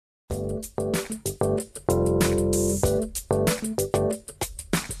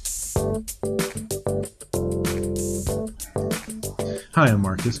Hi, I'm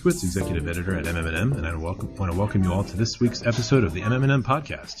Marc, Executive Editor at MM&M, and I want to welcome you all to this week's episode of the MM&M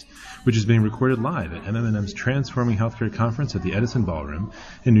Podcast, which is being recorded live at MM&M's Transforming Healthcare Conference at the Edison Ballroom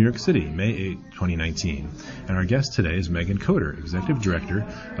in New York City, May 8, 2019. And our guest today is Megan Coder, Executive Director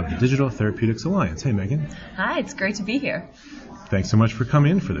of the Digital Therapeutics Alliance. Hey, Megan. Hi, it's great to be here. Thanks so much for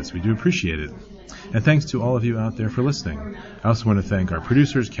coming in for this. We do appreciate it. And thanks to all of you out there for listening. I also want to thank our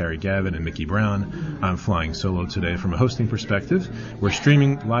producers, Carrie Gavin and Mickey Brown. I'm flying solo today from a hosting perspective. We're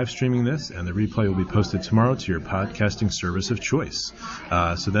live streaming this, and the replay will be posted tomorrow to your podcasting service of choice.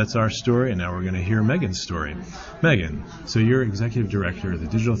 So that's our story, and now we're going to hear Megan's story. Megan, so you're Executive Director of the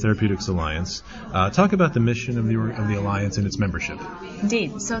Digital Therapeutics Alliance. Talk about the mission of the Alliance and its membership.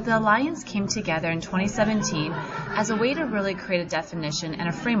 Indeed. So the Alliance came together in 2017 as a way to really create a definition and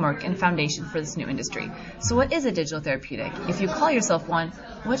a framework and foundation for this new industry. So what is a digital therapeutic? If you call yourself one,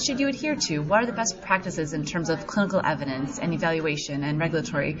 what should you adhere to? What are the best practices in terms of clinical evidence and evaluation and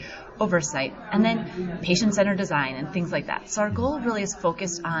regulatory oversight? And then patient-centered design and things like that. So our goal really is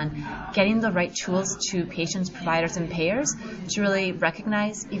focused on getting the right tools to patients, providers, and payers to really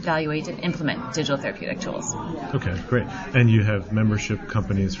recognize, evaluate, and implement digital therapeutic tools. Okay, great. And you have membership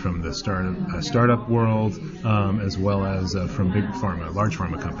companies from the startup world as well as from big pharma, large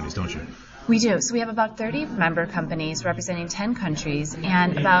pharma companies, don't you? We do. So we have about 30 member companies representing 10 countries,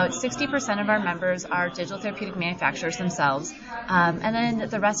 and about 60% of our members are digital therapeutic manufacturers themselves. And then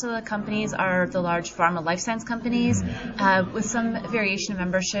the rest of the companies are the large pharma life science companies, with some variation of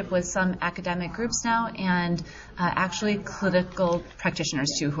membership with some academic groups now, and actually clinical practitioners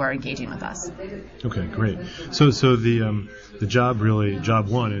too who are engaging with us. Okay, great. So the job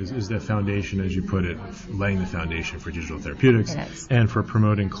one is that foundation, as you put it, laying the foundation for digital therapeutics and for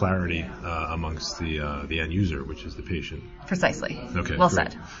promoting clarity amongst the end user, which is the patient. Precisely. Okay. Well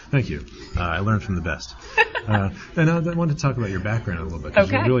great. said. Thank you. I learned from the best. And I want to talk about your background a little bit, because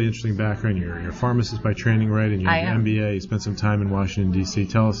you have a really interesting background. You're a pharmacist by training, right? And you have your MBA. You spent some time in Washington, D.C.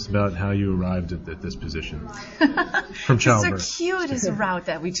 Tell us about how you arrived at this position from childbirth. It's the cutest route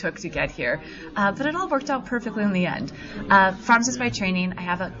that we took to get here, but it all worked out perfectly in the end. Pharmacist by training, I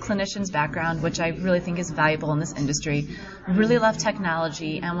have a clinician's background, which I really think is valuable in this industry. Really love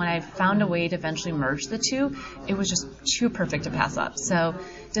technology, and when I found a way to eventually merge the two, it was just too perfect to pass up. So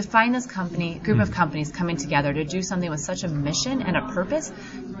to find this group of companies coming together to do something with such a mission and a purpose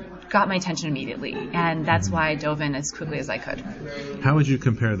got my attention immediately, and that's why I dove in as quickly as I could. How would you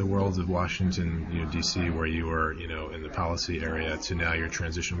compare the worlds of Washington, D.C., where you were, in the policy area, to now your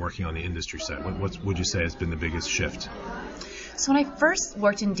transition working on the industry side? What would you say has been the biggest shift? So when I first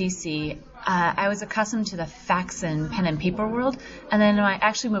worked in D.C., I was accustomed to the fax and pen and paper world, and then when I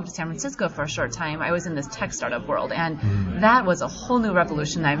actually moved to San Francisco for a short time, I was in this tech startup world, and that was a whole new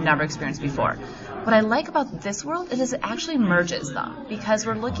revolution that I've never experienced before. What I like about this world is it actually merges them, because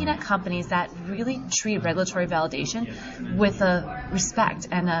we're looking at companies that really treat regulatory validation with a respect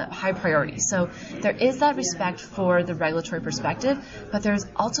and a high priority. So there is that respect for the regulatory perspective, but there's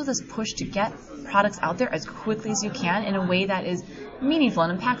also this push to get products out there as quickly as you can in a way that is meaningful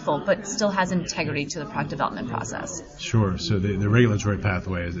and impactful, but still has integrity to the product development process. Sure. So the regulatory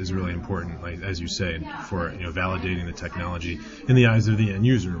pathway is really important, like, as you say, for validating the technology in the eyes of the end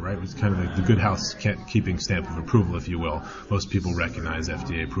user, right? It's kind of like the good housekeeping stamp of approval, if you will. Most people recognize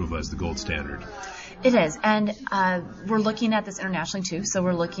FDA approval as the gold standard. It is, and we're looking at this internationally too. So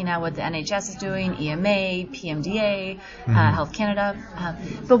we're looking at what the NHS is doing, EMA, PMDA, Health Canada.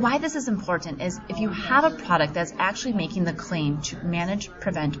 But why this is important is if you have a product that's actually making the claim to manage,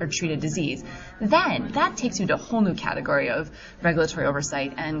 prevent, or treat a disease, then that takes you to a whole new category of regulatory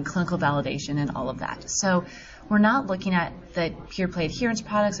oversight and clinical validation and all of that. So we're not looking at the pure play adherence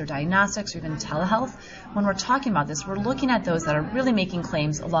products or diagnostics or even telehealth. When we're talking about this, we're looking at those that are really making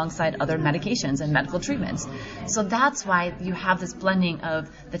claims alongside other medications and medical treatments. So that's why you have this blending of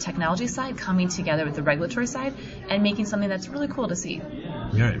the technology side coming together with the regulatory side and making something that's really cool to see.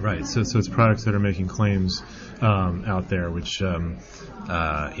 Yeah, right. So it's products that are making claims out there, which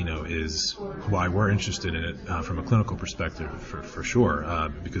is why we're interested in it from a clinical perspective, for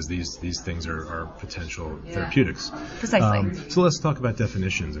sure, because these things are potential therapeutics. Precisely. So let's talk about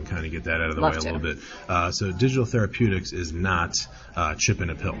definitions and kind of get that out of the way a little bit. So digital therapeutics is not chip in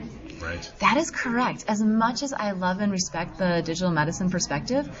a pill, right? That is correct. As much as I love and respect the digital medicine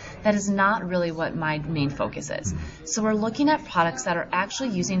perspective, that is not really what my main focus is. So we're looking at products that are actually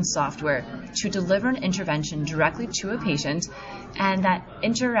using software to deliver an intervention directly to a patient, and that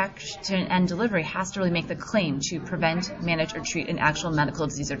interaction and delivery has to really make the claim to prevent, manage, or treat an actual medical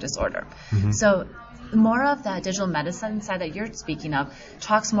disease or disorder. So more of that digital medicine side that you're speaking of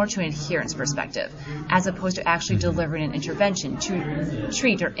talks more to an adherence perspective, as opposed to actually delivering an intervention to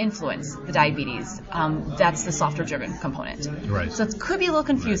treat or influence the diabetes. That's the software-driven component. Right. So it could be a little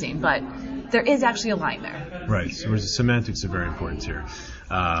confusing, but there is actually a line there. Right. So semantics are very important here.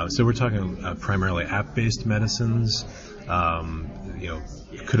 So we're talking primarily app-based medicines.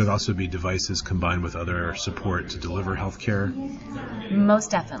 Could it also be devices combined with other support to deliver healthcare?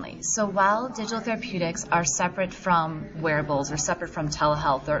 Most definitely. So while digital therapeutics are separate from wearables or separate from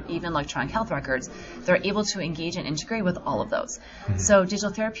telehealth or even electronic health records, they're able to engage and integrate with all of those. Mm-hmm. So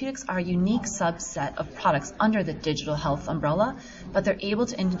digital therapeutics are a unique subset of products under the digital health umbrella, but they're able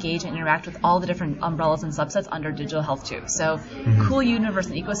to engage and interact with all the different umbrellas and subsets under digital health too. So cool universe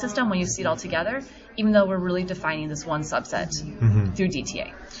and ecosystem when you see it all together, even though we're really defining this one subset through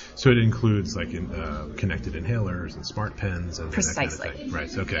DTA. So it includes like connected inhalers and smart pens and precisely. That kind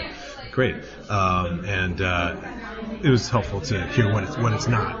of thing. Right. Okay. Great. And it was helpful to hear what it's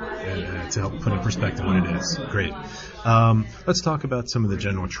not and to help put in perspective what it is. Great. Let's talk about some of the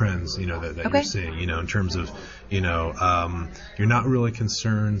general trends, that okay. you're seeing, in terms of, you're not really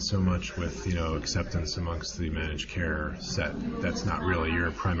concerned so much with, acceptance amongst the managed care set. That's not really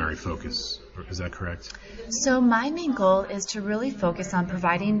your primary focus. Is that correct? So my main goal is to really focus on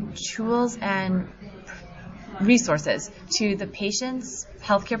providing tools and resources to the patients,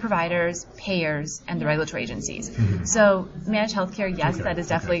 healthcare providers, payers, and the regulatory agencies. Mm-hmm. So managed healthcare, yes, that is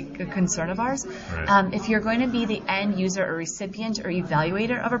definitely a concern of ours. Right. If you're going to be the end user or recipient or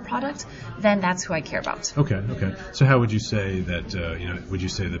evaluator of a product, then that's who I care about. Okay. So how would you say that, would you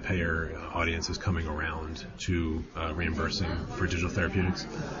say the payer audience is coming around to reimbursing for digital therapeutics?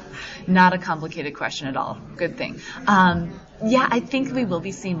 Not a complicated question at all. Good thing. Yeah, I think we will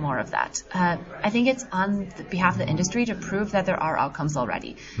be seeing more of that. I think it's on behalf of the industry to prove that there are outcomes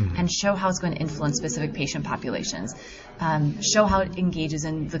already and show how it's going to influence specific patient populations, show how it engages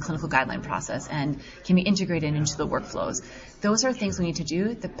in the clinical guideline process and can be integrated into the workflows. Those are things we need to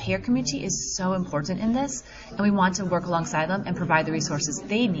do. The payer community is so important in this, and we want to work alongside them and provide the resources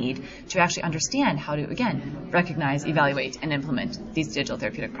they need to actually understand how to, again, recognize, evaluate, and implement these digital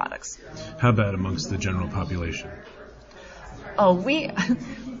therapeutic products. How about amongst the general population? Oh, we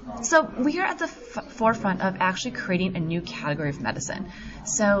are at the forefront of actually creating a new category of medicine.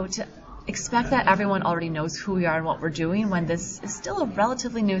 So to expect that everyone already knows who we are and what we're doing when this is still a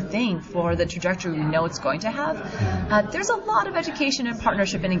relatively new thing for the trajectory we know it's going to have, there's a lot of education and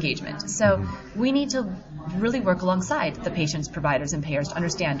partnership and engagement. So we need to really work alongside the patients, providers, and payers to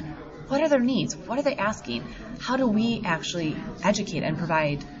understand what are their needs, what are they asking, how do we actually educate and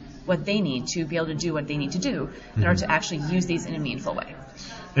provide what they need to be able to do what they need to do in order to actually use these in a meaningful way.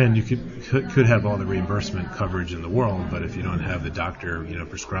 And you could have all the reimbursement coverage in the world, but if you don't have the doctor,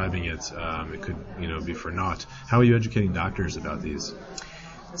 prescribing it, it could, be for naught. How are you educating doctors about these?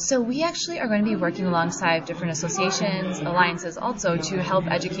 So we actually are going to be working alongside different associations, alliances also to help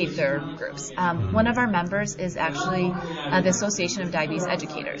educate their groups. One of our members is actually the Association of Diabetes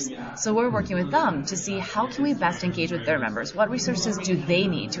Educators. So we're working with them to see how can we best engage with their members. What resources do they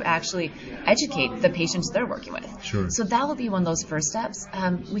need to actually educate the patients they're working with? Sure. So that will be one of those first steps.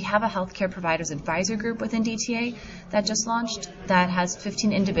 We have a healthcare providers advisory group within DTA that just launched that has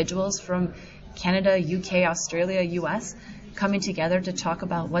 15 individuals from Canada, UK, Australia, US, coming together to talk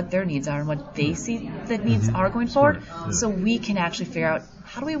about what their needs are and what they see the needs are going forward, so we can actually figure out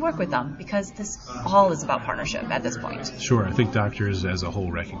how do we work with them, because this all is about partnership at this point. Sure. I think doctors as a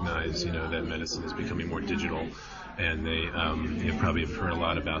whole recognize, that medicine is becoming more digital, and they probably have heard a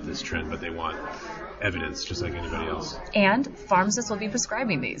lot about this trend, but they want evidence just like anybody else. And pharmacists will be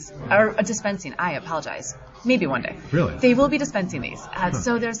prescribing these, or dispensing, I apologize. Maybe one day. Really? They will be dispensing these.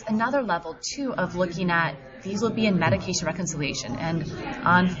 So there's another level, too, of looking at these will be in medication reconciliation and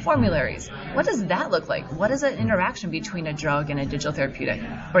on formularies. What does that look like? What is an interaction between a drug and a digital therapeutic,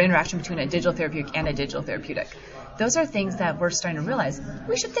 or interaction between a digital therapeutic and a digital therapeutic? Those are things that we're starting to realize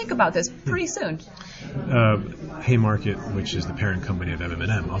we should think about this pretty soon. Haymarket, which is the parent company of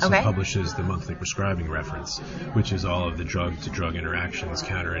MM&M, also publishes the monthly prescribing reference, which is all of the drug-to-drug interactions,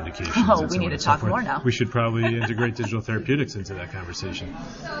 counterindications. Oh, we need to talk more now. We should probably integrate digital therapeutics into that conversation.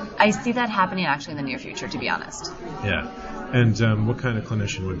 I see that happening actually in the near future, to be honest. Yeah. And what kind of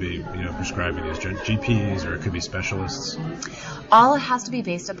clinician would be, prescribing these? GPs, or it could be specialists? All has to be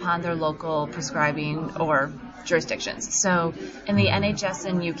based upon their local prescribing or jurisdictions. So in the NHS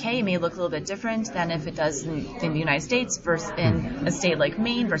in UK, it may look a little bit different than if it does in the United States versus in a state like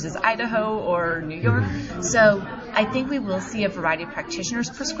Maine versus Idaho or New York. So I think we will see a variety of practitioners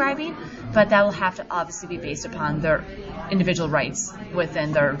prescribing, but that will have to obviously be based upon their individual rights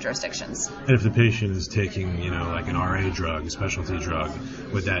within their jurisdictions. And if the patient is taking, like an RA drug, a specialty drug,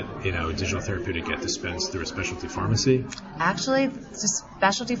 would that, digital therapeutic get dispensed through a specialty pharmacy? Actually, the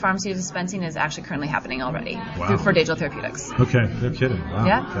specialty pharmacy dispensing is actually currently happening already for digital therapeutics. Okay, no kidding. Wow,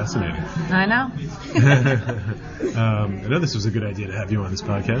 yeah. Fascinating. I know. I know this was a good idea to have you on this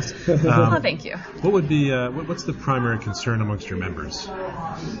podcast. Well, thank you. What would be, what's the primary concern amongst your members?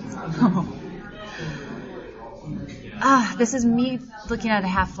 This is me looking at a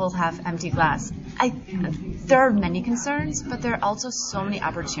half full, half empty glass. There are many concerns, but there are also so many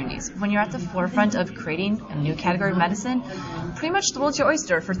opportunities. When you're at the forefront of creating a new category of medicine, pretty much the world's your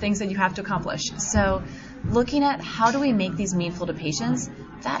oyster for things that you have to accomplish. So looking at how do we make these meaningful to patients,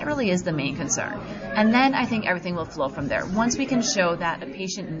 that really is the main concern. And then I think everything will flow from there. Once we can show that a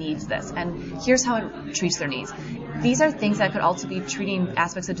patient needs this, and here's how it treats their needs. These are things that could also be treating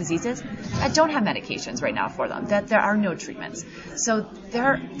aspects of diseases that don't have medications right now for them, that there are no treatments. So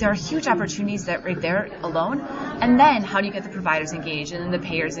there are huge opportunities that right there alone. And then how do you get the providers engaged and the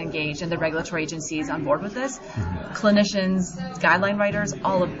payers engaged and the regulatory agencies on board with this? Mm-hmm. Clinicians, guideline writers,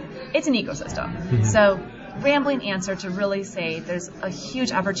 it's an ecosystem. Mm-hmm. So rambling answer to really say there's a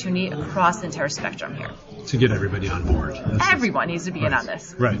huge opportunity across the entire spectrum here. To get everybody on board. Everyone needs to be in on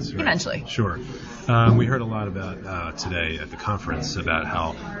this. Right. Eventually. Sure. We heard a lot about today at the conference about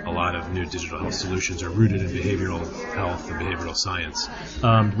how a lot of new digital health solutions are rooted in behavioral health and behavioral science.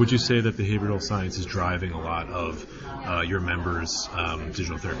 Would you say that behavioral science is driving a lot of your members'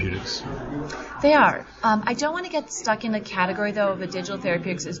 digital therapeutics? They are. I don't want to get stuck in the category, though, of a digital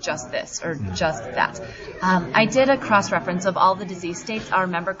therapeutics is just this or just that. I did a cross-reference of all the disease states our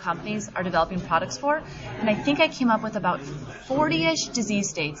member companies are developing products for, and I think I came up with about 40-ish disease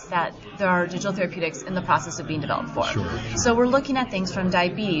states that there are digital therapeutics in the process of being developed for. Sure. So we're looking at things from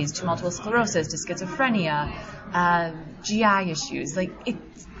diabetes to multiple sclerosis to schizophrenia, GI issues. Like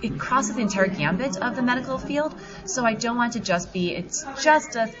it crosses the entire gambit of the medical field. So I don't want to just be, it's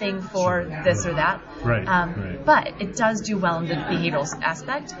just a thing for this or that. Right. But it does do well in the behavioral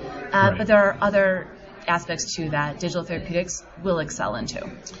aspect. But there are other aspects to that digital therapeutics will excel into.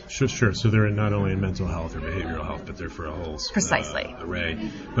 Sure. So they're not only in mental health or behavioral health, but they're for a whole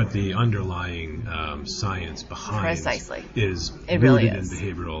array. But the underlying science behind is rooted in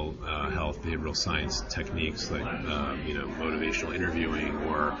behavioral health, behavioral science techniques like motivational interviewing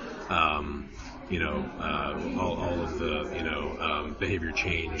or all of the behavior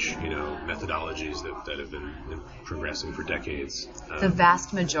change methodologies that have been progressing for decades. The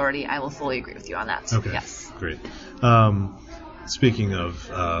vast majority, I will fully agree with you on that. Okay. Yes. Great. Speaking of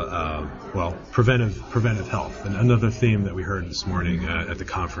preventive health, and another theme that we heard this morning at the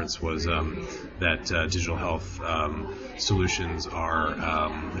conference was that digital health solutions are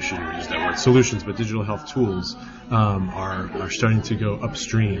I shouldn't use that word solutions, but digital health tools are starting to go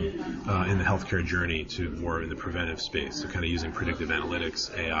upstream in the healthcare journey to more in the preventive space, so kind of using predictive analytics,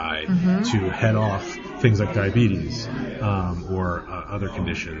 AI, to head off things like diabetes or other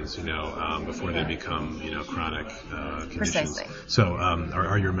conditions, before they become chronic conditions. Precisely. So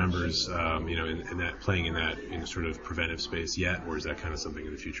are your members in that playing in that sort of preventive space yet, or is that kind of something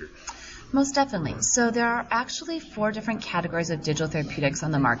in the future? Most definitely. So there are actually 4 different categories of digital therapeutics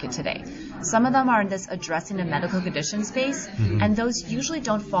on the market today. Some of them are in this addressing a medical condition space, and those usually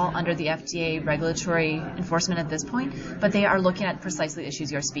don't fall under the FDA regulatory enforcement at this point, but they are looking at precisely the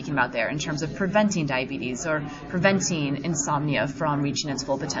issues you're speaking about there in terms of preventing diabetes or preventing insomnia from reaching its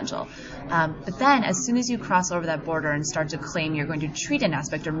full potential. But then as soon as you cross over that border and start to claim you're going to treat an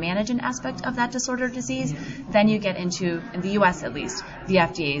aspect or manage an aspect of that disorder or disease, then you get into, in the U.S. at least, the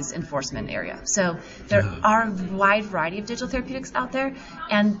FDA's enforcement area. So there are a wide variety of digital therapeutics out there,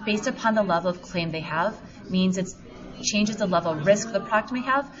 and based upon the level of claim they have means it changes the level of risk the product may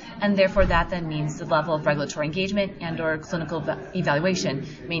have, and therefore that then means the level of regulatory engagement and or clinical evaluation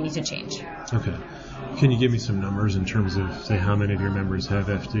may need to change. Okay. Can you give me some numbers in terms of, say, how many of your members have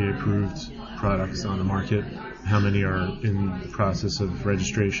FDA-approved products on the market? How many are in the process of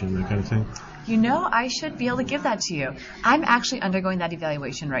registration, that kind of thing? I should be able to give that to you. I'm actually undergoing that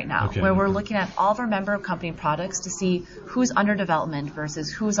evaluation right now, where we're looking at all of our member company products to see who's under development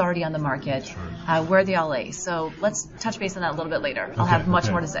versus who's already on the market, where they all lay. So let's touch base on that a little bit later. I'll have much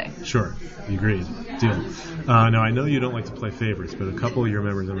more to say. Sure. Agreed. Deal. Now, I know you don't like to play favorites, but a couple of your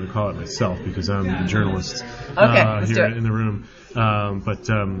members, I'm going to call it myself because I'm the journalist here in the room. But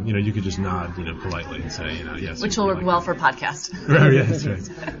you could just nod, politely and say, yes. Which will work well for podcast. Right, yeah, that's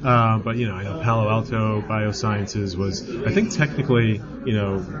right. But, I know Palo Alto Biosciences was, I think technically,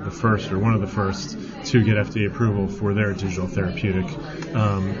 the first or one of the first to get FDA approval for their digital therapeutic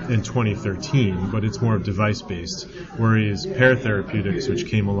in 2013, but it's more device-based, whereas Pear Therapeutics, which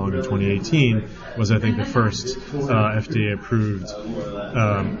came along in 2018, was, I think, the first FDA-approved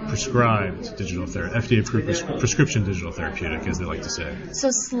prescribed digital therapy, FDA-approved prescription digital therapeutic, as they like to say. So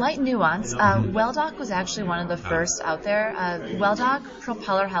slight nuance. WellDoc was actually one of the first out there. WellDoc,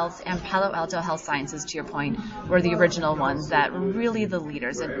 Propeller Health, and Palo Alto Health Sciences, to your point, were the original ones that were really the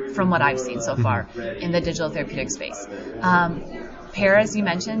leaders, from what I've seen so far, in the digital therapeutic space. Pear, as you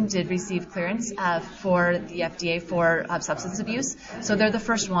mentioned, did receive clearance for the FDA for substance abuse. So they're the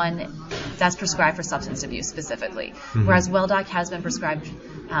first one that's prescribed for substance abuse specifically, whereas WellDoc has been prescribed.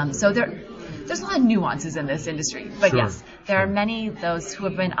 So there's a lot of nuances in this industry. But yes, there are many of those who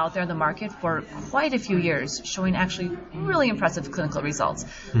have been out there in the market for quite a few years, showing actually really impressive clinical results.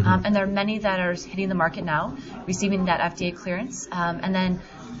 And there are many that are hitting the market now, receiving that FDA clearance. And then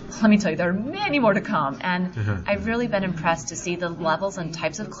let me tell you, there are many more to come. And I've really been impressed to see the levels and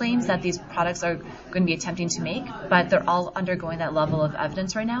types of claims that these products are going to be attempting to make, but they're all undergoing that level of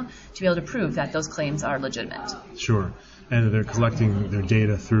evidence right now to be able to prove that those claims are legitimate. Sure. And they're collecting their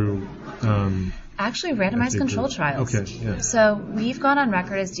data through... Actually, randomized control trials. Okay, yeah. So we've gone on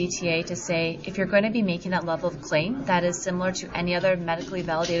record as DTA to say if you're going to be making that level of claim that is similar to any other medically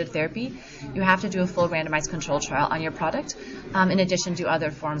validated therapy, you have to do a full randomized control trial on your product, in addition to other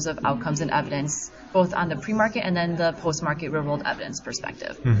forms of outcomes and evidence, both on the pre-market and then the post-market real-world evidence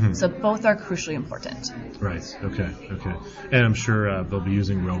perspective. So both are crucially important. Right. Okay. And I'm sure they'll be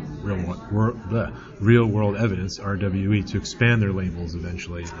using real-world evidence, RWE, to expand their labels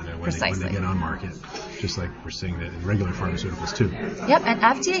eventually when they get on market. Just like we're seeing that in regular pharmaceuticals too. Yep, and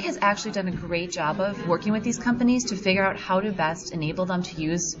FDA has actually done a great job of working with these companies to figure out how to best enable them to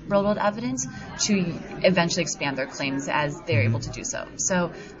use real-world evidence to eventually expand their claims as they're able to do so.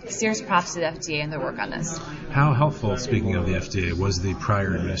 So serious props to the FDA and their work on this. How helpful, speaking of the FDA, was the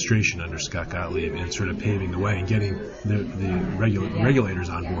prior administration under Scott Gottlieb in sort of paving the way and getting the regulators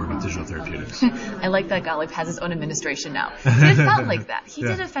on board with digital therapeutics? I like that Gottlieb has his own administration now. It felt like that. He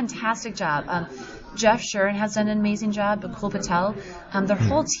did a fantastic job. Jeff Shuren has done an amazing job, Bakul Patel. Their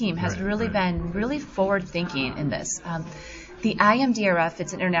whole team has been really forward-thinking in this. The IMDRF,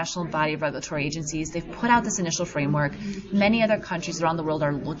 it's an international body of regulatory agencies. They've put out this initial framework. Many other countries around the world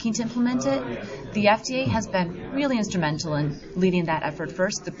are looking to implement it. The FDA has been really instrumental in leading that effort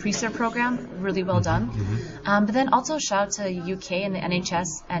first. The pre-cert program, really well done. But then also shout out to UK and the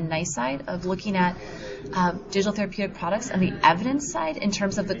NHS and NICE side of looking at digital therapeutic products and the evidence side in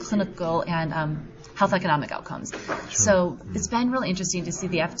terms of the clinical and health economic outcomes. So it's been really interesting to see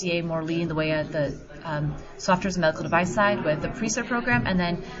the FDA more leading the way at the software as a medical device side with the pre-cert program, and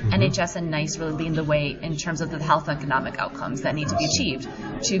then NHS and NICE really leading the way in terms of the health economic outcomes that need to be achieved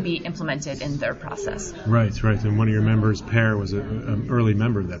to be implemented in their process. Right. And one of your members, Pear, was an early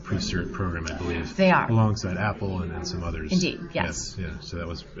member of that pre-cert program, I believe. They are. Alongside Apple and some others. Indeed, yes. Yeah,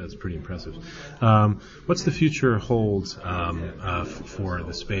 so that's pretty impressive. What's the future hold for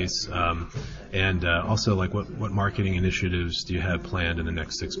the space? And also, like, what marketing initiatives do you have planned in the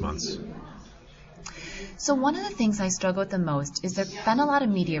next 6 months? So one of the things I struggle with the most is there's been a lot of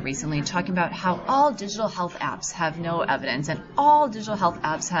media recently talking about how all digital health apps have no evidence and all digital health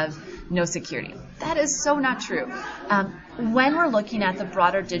apps have no security. That is so not true. When we're looking at the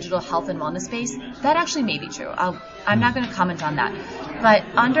broader digital health and wellness space, that actually may be true. I'm not going to comment on that. But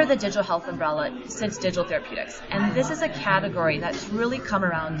under the digital health umbrella sits digital therapeutics. And this is a category that's really come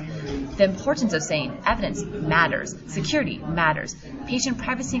around the importance of saying evidence matters, security matters, patient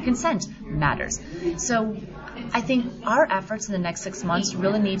privacy and consent matters. So I think our efforts in the next 6 months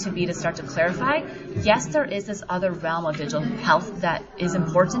really need to be to start to clarify, yes, there is this other realm of digital health that is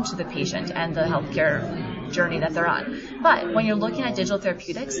important to the patient and the healthcare journey that they're on. But when you're looking at digital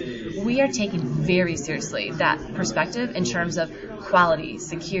therapeutics, we are taking very seriously that perspective in terms of quality,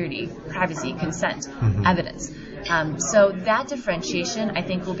 security, privacy, consent, evidence. So that differentiation, I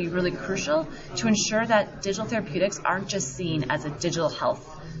think, will be really crucial to ensure that digital therapeutics aren't just seen as a digital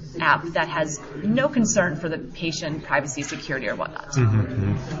health app that has no concern for the patient privacy, security, or whatnot.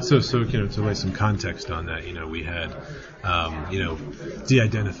 So to lay some context on that, we had,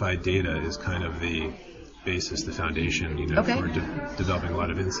 de-identified data is kind of the basis, the foundation, for developing a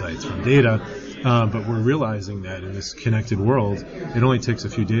lot of insights from data. But we're realizing that in this connected world, it only takes a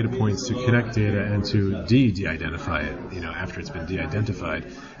few data points to connect data and to de-identify it, after it's been de-identified.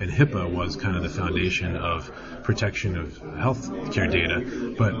 And HIPAA was kind of the foundation of protection of healthcare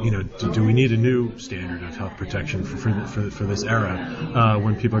data. But, do we need a new standard of health protection for this era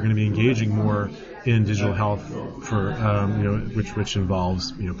when people are going to be engaging more in digital health for which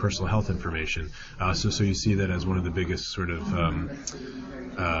involves personal health information. So you see that as one of the biggest sort of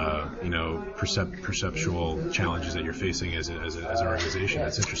perceptual challenges that you're facing as an organization.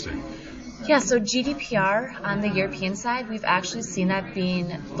 That's interesting. Yeah, so GDPR on the European side, we've actually seen that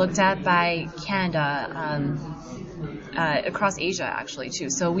being looked at by Canada, across Asia actually too.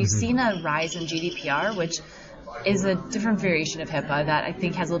 So we've seen a rise in GDPR, which is a different variation of HIPAA that I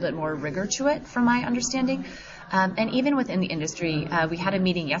think has a little bit more rigor to it, from my understanding. And even within the industry, we had a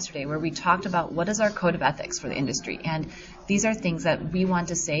meeting yesterday where we talked about what is our code of ethics for the industry. And these are things that we want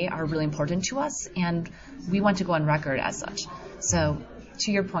to say are really important to us, and we want to go on record as such. So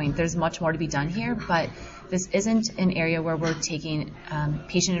to your point, there's much more to be done here, but this isn't an area where we're taking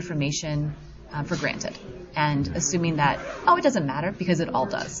patient information for granted and assuming that, it doesn't matter, because it all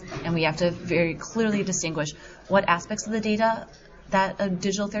does. And we have to very clearly distinguish what aspects of the data that a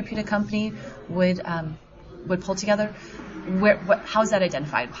digital therapeutic company would pull together. How is that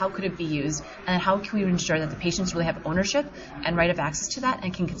identified? How could it be used? And how can we ensure that the patients really have ownership and right of access to that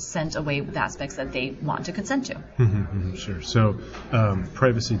and can consent away with aspects that they want to consent to? Sure. So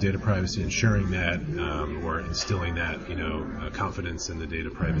privacy, data privacy, ensuring that or instilling that, confidence in the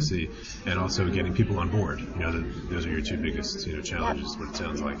data privacy, and also getting people on board. Those are your two biggest, challenges, what it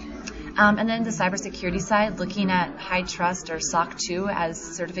sounds like. And then the cybersecurity side, looking at high trust or SOC 2 as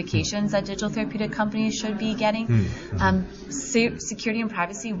certifications that digital therapeutic companies should be getting. Security and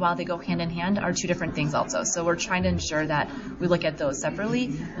privacy, while they go hand in hand, are two different things also. So we're trying to ensure that we look at those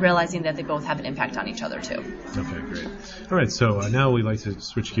separately, realizing that they both have an impact on each other too. Okay, great. All right, so now we like to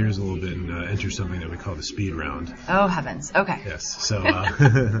switch gears a little bit and enter something that we call the speed round. Oh, heavens. Okay. Yes. So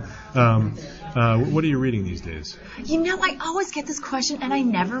what are you reading these days? I always get this question and I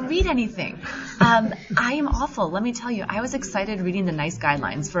never read anything. I am awful. Let me tell you, I was excited reading the NICE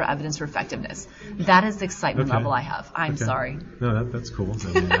guidelines for evidence for effectiveness. That is the excitement level I have. I'm sorry. No, that's cool.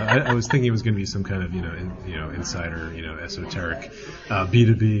 I was thinking it was going to be some kind of, insider, esoteric,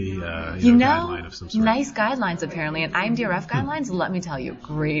 B2B, guideline of some sort. NICE guidelines apparently, and IMDRF guidelines, let me tell you,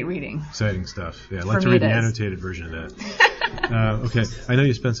 great reading. Exciting stuff. Yeah, I'd like to read the annotated version of that. Okay, I know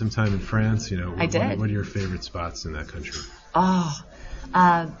you spent some time in France. I did. What are your favorite spots in that country?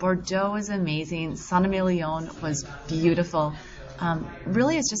 Bordeaux was amazing. Saint-Emilion was beautiful.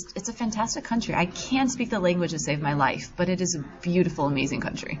 Really, it's a fantastic country. I can't speak the language to save my life, but it is a beautiful, amazing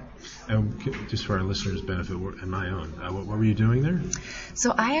country. Just for our listeners' benefit and my own, what were you doing there?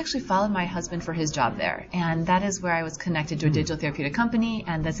 So I actually followed my husband for his job there, and that is where I was connected to a digital therapeutic company,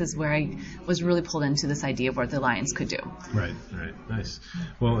 and this is where I was really pulled into this idea of what the Alliance could do. Right, nice.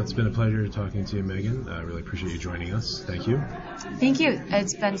 Well, it's been a pleasure talking to you, Megan. I really appreciate you joining us. Thank you. Thank you.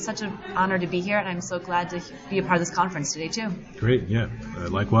 It's been such an honor to be here, and I'm so glad to be a part of this conference today, too. Great, yeah.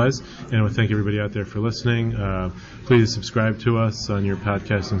 Likewise. And I want to thank everybody out there for listening. Please subscribe to us on your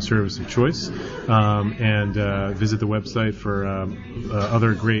podcasting service of choice, and visit the website for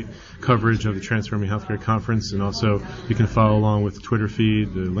other great coverage of the Transforming Healthcare Conference. And also you can follow along with the Twitter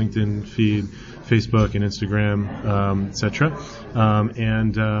feed, the LinkedIn feed, Facebook and Instagram, etc.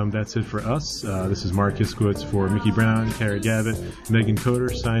 And that's it for us. This is Marc Iskowitz for Mickey Brown, Carrie Gavitt, Megan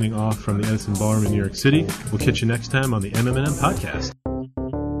Coder, signing off from the Edison Ballroom in New York City. We'll catch you next time on the MM&M Podcast.